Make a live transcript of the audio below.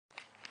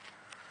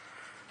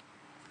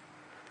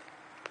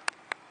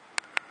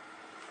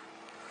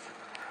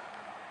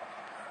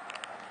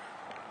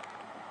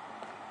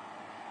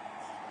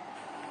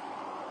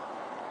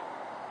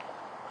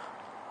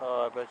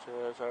bet you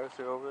there's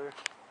Arthur over there.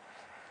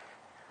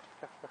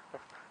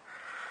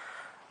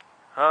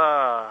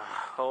 Oh,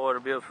 what a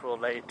beautiful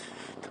night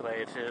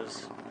tonight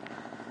is.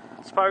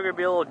 It's probably going to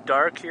be a little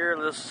dark here in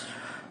this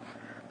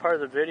part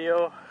of the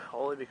video,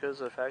 only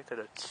because of the fact that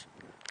it's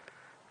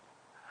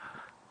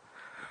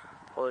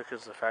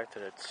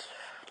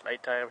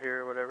nighttime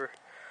here or whatever.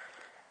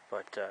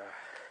 But I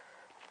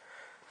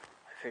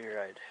figured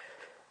I'd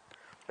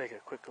make a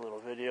quick little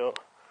video.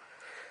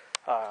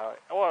 I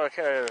want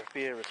to kind of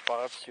be in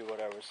response to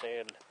what I was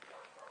saying.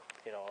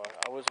 You know,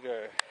 I was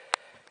gonna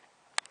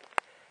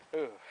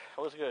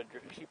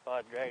keep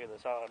on dragging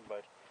this on,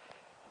 but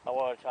I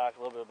want to talk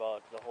a little bit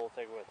about the whole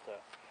thing with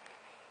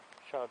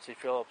Shawn C.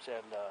 Phillips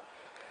and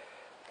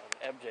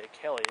MJ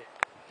Kelly,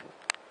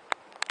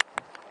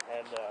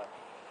 and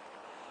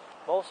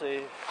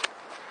mostly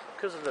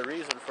because of the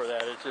reason for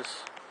that. It's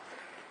just,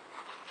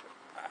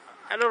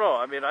 I don't know.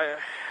 I mean,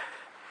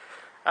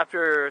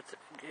 after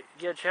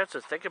get a chance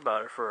to think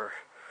about it for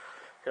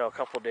a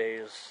couple of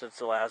days since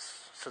the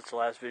last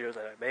video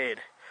that I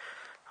made,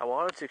 I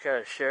wanted to kind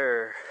of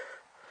share,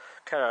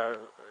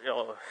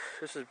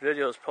 this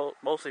video is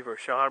mostly for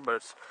Shawn, but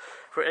it's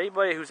for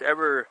anybody who's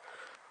ever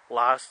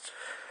lost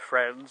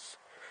friends,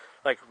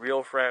 like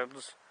real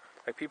friends,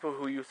 like people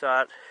who you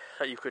thought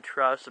that you could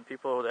trust, and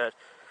people that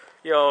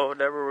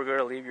never were going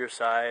to leave your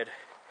side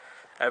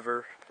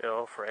ever,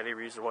 for any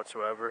reason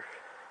whatsoever.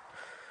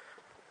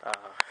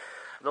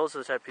 Those are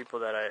the type of people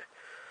the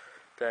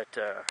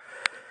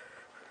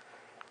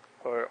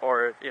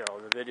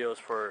videos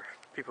for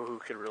people who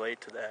can relate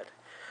to that.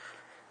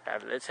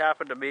 And it's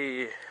happened to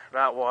me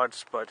not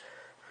once, but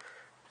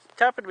it's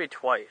happened to me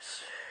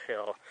twice.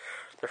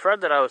 The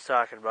friend that I was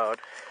talking about,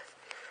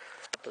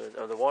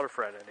 or the one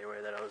friend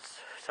anyway that I was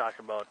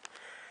talking about,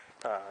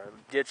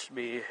 ditched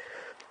me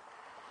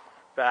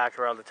back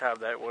around the time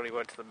that when he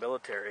went to the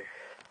military,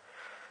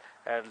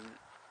 and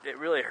it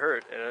really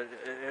hurt. And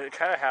it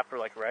kind of happened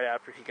like right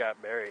after he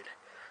got married,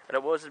 and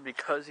it wasn't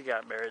because he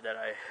got married that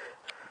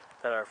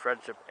our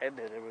friendship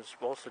ended. It was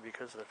mostly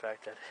because of the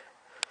fact that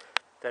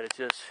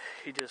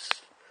he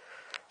just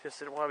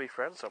didn't want to be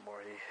friends no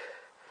more.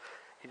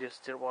 He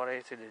just didn't want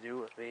anything to do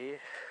with me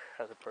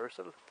as a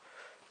person,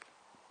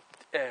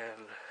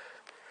 and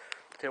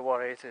didn't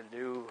want anything to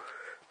do.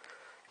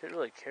 Didn't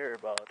really care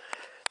about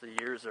the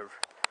years of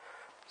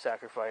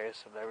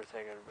sacrifice and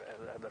everything,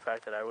 and the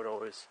fact that I would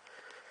always,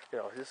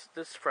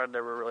 this friend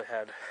never really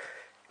had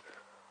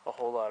a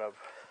whole lot of,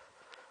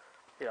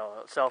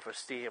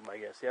 self-esteem, I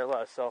guess. He had a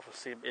lot of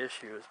self-esteem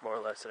issues, more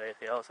or less, than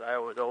anything else. And I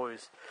would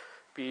always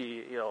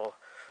be,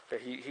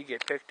 that he'd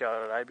get picked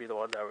on, and I'd be the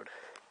one that would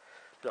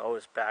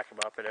always back him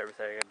up and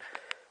everything. And,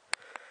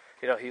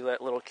 he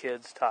let little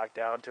kids talk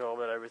down to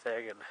him and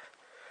everything.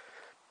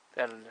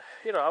 And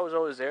I was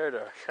always there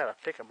to kind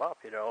of pick him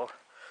up, and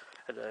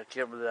to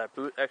give him that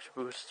extra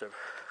boost of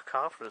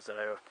confidence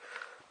that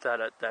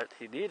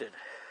he needed.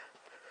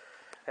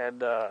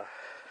 And,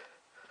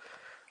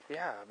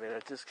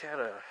 it just kind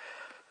of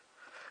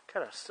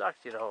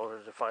sucked,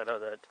 to find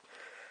out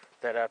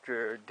that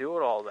after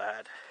doing all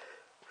that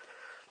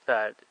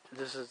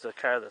this is the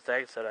kind of the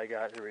thanks that I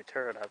got in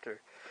return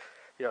after,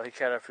 he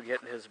kind of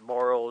forgetting his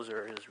morals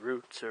or his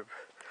roots or,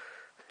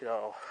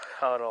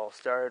 how it all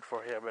started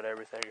for him and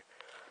everything.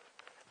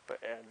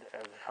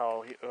 And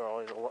how,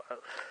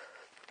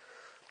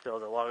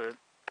 the long,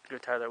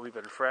 good time that we've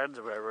been friends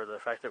or whatever, the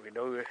fact that we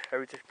know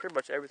pretty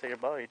much everything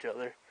about each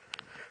other,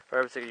 or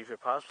everything you could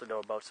possibly know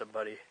about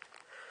somebody.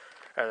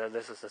 And then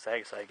this is the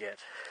thanks I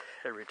get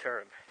in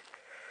return,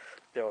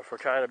 for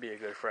trying to be a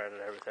good friend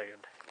and everything.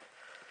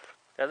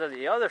 And then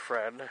the other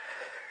friend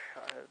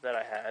that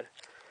I had,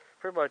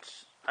 pretty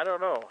much, I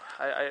don't know.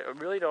 I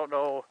really don't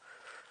know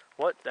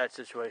what that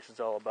situation's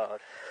all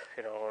about.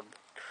 And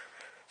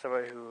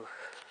somebody who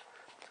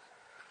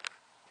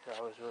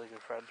I was really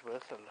good friends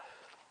with, and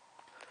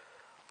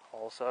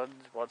all of a sudden,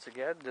 once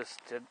again,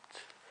 just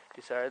didn't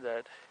decide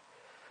that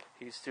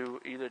he's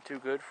either too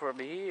good for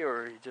me,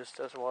 or he just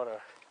doesn't want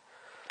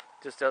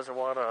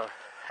to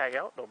hang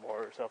out no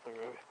more or something.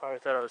 Probably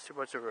thought I was too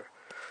much of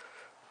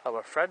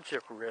a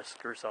friendship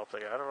risk or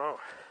something. I don't know.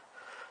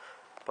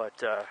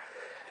 But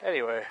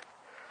anyway,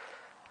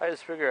 I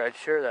just figured I'd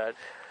share that.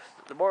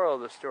 The moral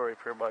of the story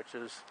pretty much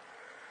is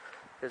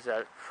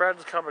that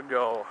friends come and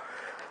go.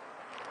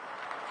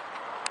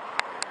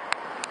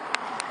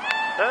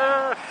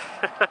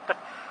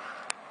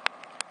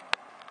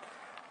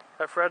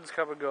 That friends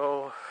come and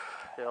go,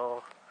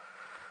 and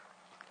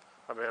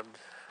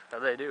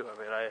they do.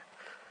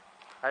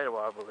 I don't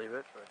want to believe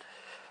it, but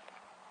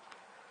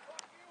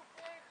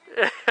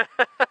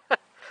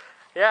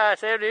yeah,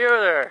 same to you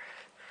there.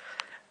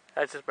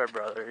 That's just my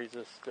brother. He's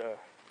just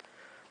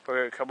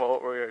we're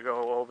gonna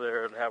go over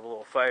there and have a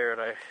little fire,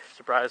 and I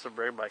surprised him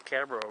bringing my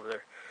camera over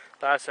there.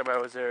 Last time I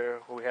was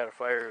there, when we had a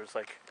fire, it was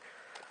like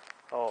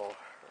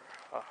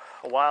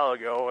a while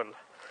ago, and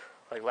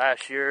like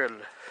last year,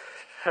 and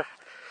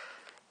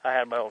I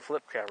had my own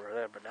flip camera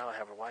then, but now I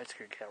have a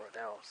widescreen camera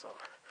now. So,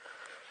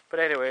 but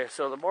anyway,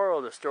 so the moral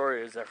of the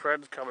story is that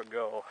friends come and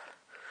go,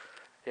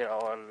 You know,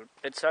 and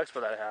it sucks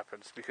when that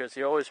happens because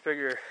you always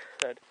figure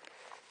that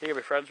you can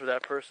be friends with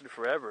that person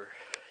forever.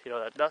 You know,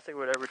 that nothing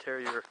would ever tear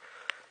your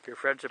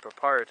friendship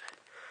apart,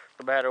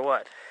 no matter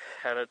what.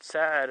 And it's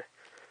sad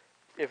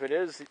if it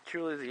is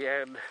truly the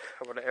end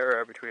of an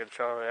era between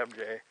Shawn and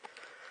MJ.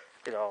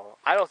 You know,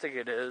 I don't think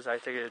it is. I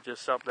think it's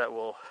just something that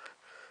will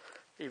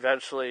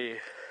eventually,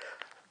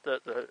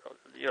 the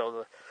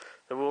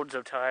wounds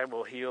of time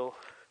will heal,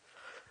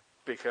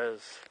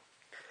 because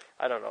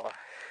I don't know.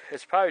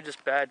 It's probably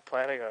just bad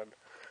planning on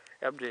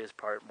MJ's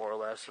part, more or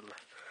less. And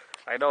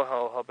I know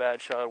how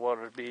bad Shawn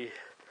wanted to be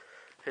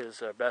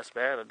his best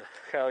man, and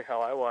kind of like how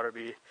I want to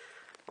be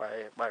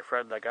my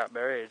friend that got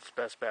married's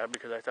best man,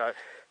 because I thought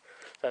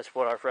that's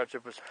what our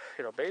friendship was,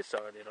 based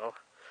on.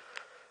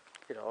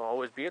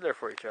 Always being there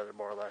for each other,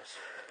 more or less.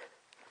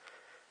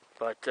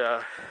 But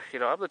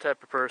I'm the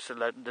type of person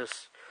that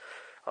just.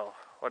 Oh,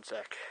 one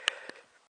sec.